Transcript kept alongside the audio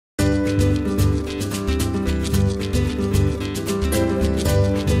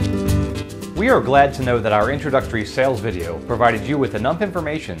We are glad to know that our introductory sales video provided you with enough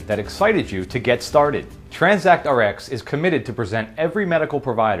information that excited you to get started. TransactRx is committed to present every medical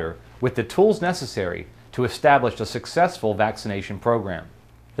provider with the tools necessary to establish a successful vaccination program.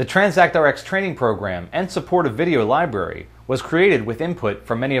 The TransactRx training program and supportive video library was created with input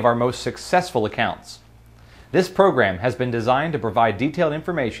from many of our most successful accounts. This program has been designed to provide detailed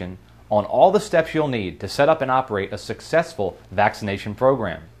information on all the steps you'll need to set up and operate a successful vaccination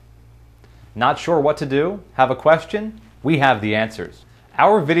program. Not sure what to do? Have a question? We have the answers.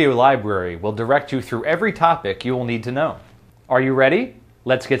 Our video library will direct you through every topic you will need to know. Are you ready?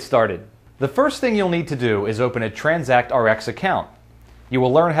 Let's get started. The first thing you'll need to do is open a TransactRx account. You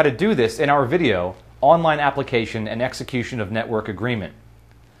will learn how to do this in our video, Online Application and Execution of Network Agreement.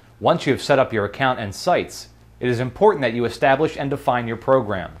 Once you have set up your account and sites, it is important that you establish and define your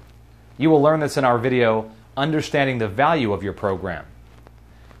program. You will learn this in our video, Understanding the Value of Your Program.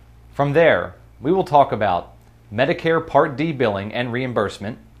 From there, we will talk about Medicare Part D billing and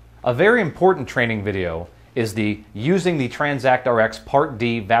reimbursement. A very important training video is the Using the TransactRx Part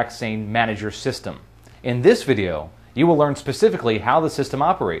D Vaccine Manager System. In this video, you will learn specifically how the system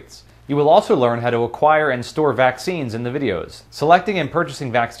operates. You will also learn how to acquire and store vaccines in the videos, selecting and purchasing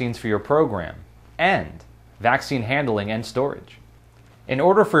vaccines for your program, and vaccine handling and storage. In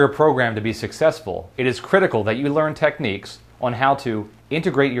order for your program to be successful, it is critical that you learn techniques on how to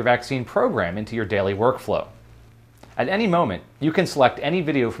integrate your vaccine program into your daily workflow. At any moment, you can select any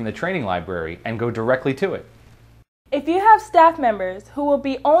video from the training library and go directly to it. If you have staff members who will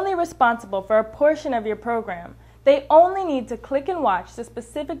be only responsible for a portion of your program, they only need to click and watch the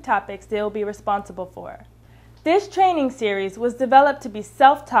specific topics they will be responsible for. This training series was developed to be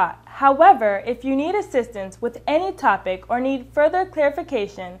self-taught. However, if you need assistance with any topic or need further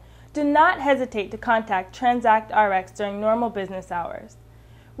clarification, do not hesitate to contact TransactRx during normal business hours.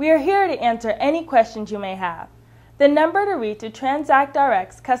 We are here to answer any questions you may have. The number to reach a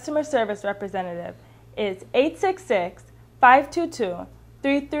TransactRx customer service representative is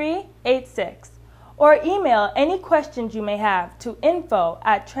 866-522-3386. or email any questions you may have to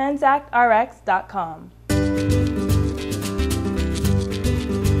info@transactrx.com.